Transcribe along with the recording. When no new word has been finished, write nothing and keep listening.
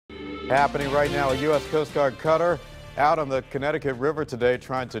Happening right now, a U.S. Coast Guard cutter out on the Connecticut River today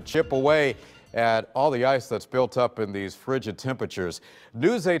trying to chip away at all the ice that's built up in these frigid temperatures.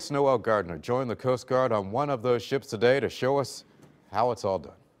 News 8's Noel Gardner joined the Coast Guard on one of those ships today to show us how it's all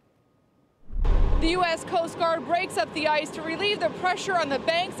done. The U.S. Coast Guard breaks up the ice to relieve the pressure on the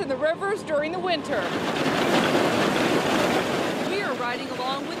banks and the rivers during the winter. We are riding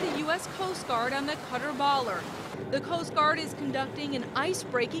along with the U.S. Coast Guard on the cutter Ballard. The Coast Guard is conducting an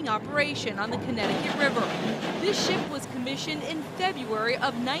ice-breaking operation on the Connecticut River. This ship was commissioned in February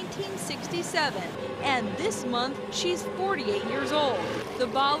of 1967, and this month she's 48 years old. The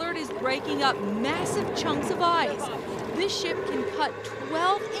Ballard is breaking up massive chunks of ice. This ship can cut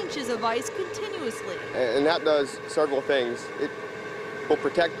 12 inches of ice continuously. And that does several things. It will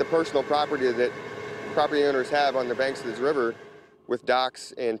protect the personal property that property owners have on the banks of this river with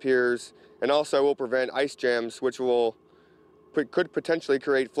docks and piers, and also will prevent ice jams, which could potentially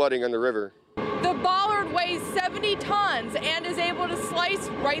create flooding on the river. The Ballard weighs 70 tons and is able to slice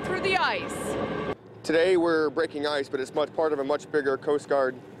right through the ice. Today we're breaking ice, but it's part of a much bigger Coast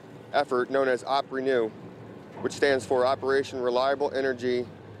Guard effort known as OpRenew, which stands for Operation Reliable Energy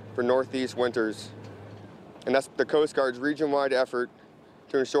for Northeast Winters. And that's the Coast Guard's region-wide effort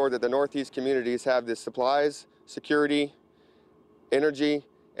to ensure that the Northeast communities have the supplies, security, energy,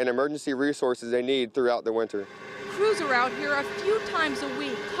 and emergency resources they need throughout the winter. Crews are out here a few times a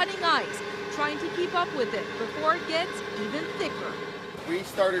week cutting ice, trying to keep up with it before it gets even thicker. We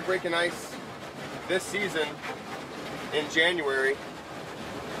started breaking ice this season in January,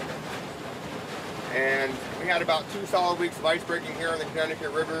 and we had about 2 solid weeks of ice breaking here on the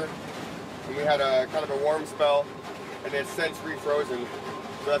Connecticut River, and we had a kind of a warm spell, and it's since refrozen,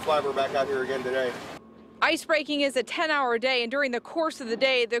 so that's why we're back out here again today. Ice breaking is a 10-hour day, and during the course of the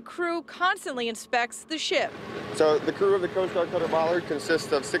day, the crew constantly inspects the ship. So the crew of the Coast Guard cutter Ballard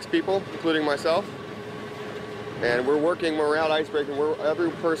consists of 6 people, including myself, and we're out ice breaking.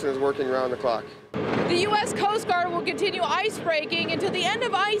 Every person is working around the clock. The U.S. Coast Guard will continue ice breaking until the end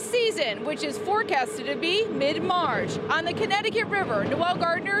of ice season, which is forecasted to be mid-March. On the Connecticut River, Noel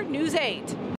Gardner, News 8.